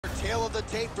Tale of the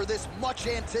tape for this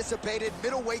much-anticipated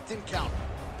middleweight encounter.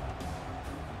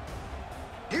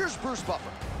 Here's Bruce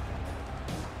Buffer.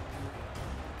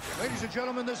 Ladies and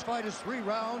gentlemen, this fight is 3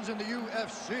 rounds in the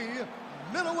UFC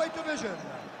middleweight division.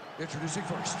 Introducing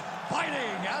first,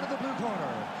 fighting out of the blue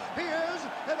corner. He is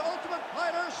an Ultimate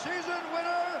Fighter season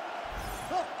winner,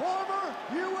 the former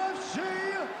UFC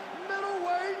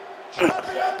middleweight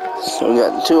champion. So we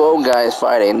got 2 old guys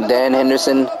fighting. Dan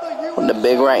Henderson with the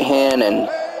big right hand and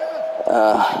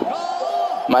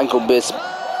Michael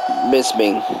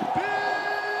Bisping,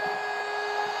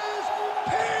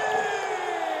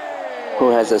 who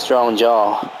has a strong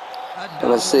jaw.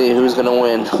 Let's see who's gonna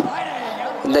win.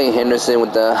 I think Henderson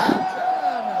with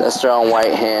the strong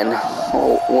right hand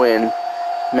will win.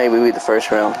 Maybe beat the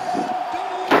first round.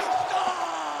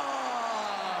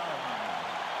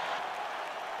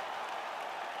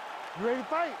 You ready to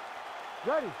fight?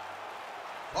 Ready.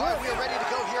 All right, we are ready to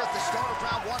go here at the start of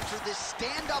round 1 for this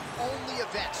stand-up only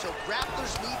event. So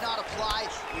grapplers need not apply.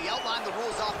 We outlined the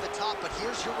rules off the top, but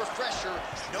here's your refresher.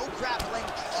 No grappling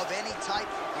of any type.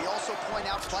 We also point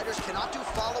out fighters cannot do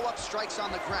follow-up strikes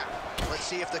on the ground. Let's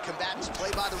see if the combatants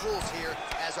play by the rules here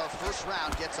as our first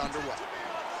round gets underway.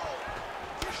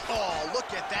 Oh,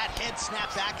 look at that head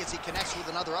snap back as he connects with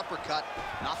another uppercut.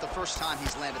 Not the first time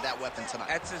he's landed that weapon tonight.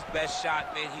 That's his best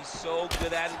shot, man. He's so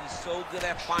good at it. He's so good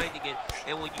at finding it.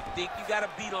 And when you think you got a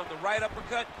beat on the right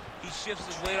uppercut, he shifts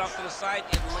his weight off to the side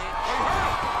and lands.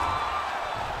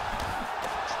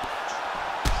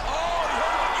 Oh, he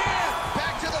hurt him again.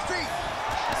 Back to the feet.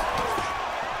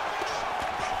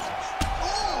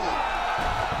 Ooh.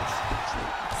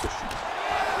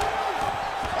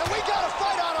 And we got a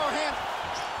fight on our hands.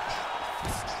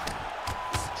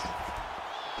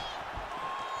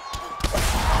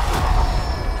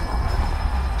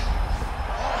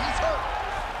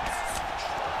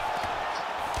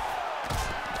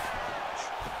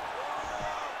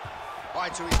 All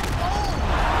right, so he's... Oh!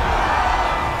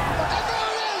 And there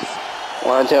it is!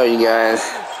 Well, I tell you guys,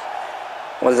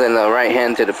 wasn't a right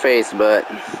hand to the face, but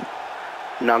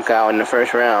knockout in the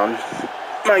first round.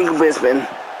 Michael Bisping.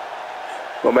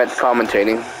 Go back to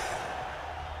commentating.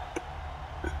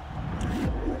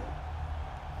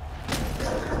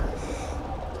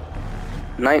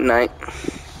 Night night.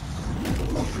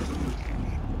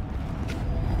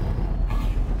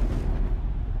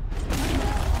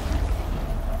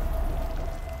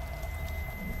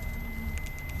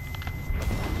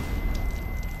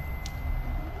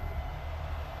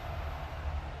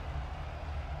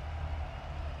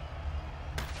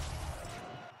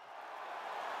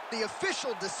 The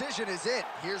official decision is in.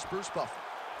 Here's Bruce Buffer.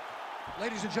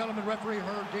 Ladies and gentlemen, referee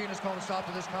Herb Dean has called a stop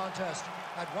to this contest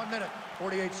at 1 minute,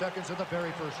 48 seconds of the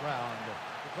very first round.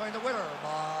 Declaring the winner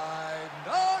by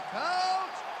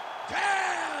knockout,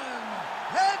 Dan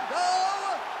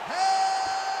Henderson!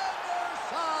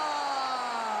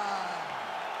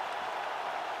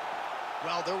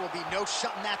 Well, there will be no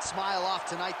shutting that smile off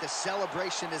tonight. The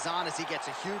celebration is on as he gets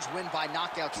a huge win by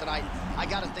knockout tonight. I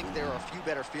got to think there are a few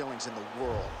better feelings in the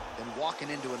world than walking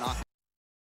into a knockout.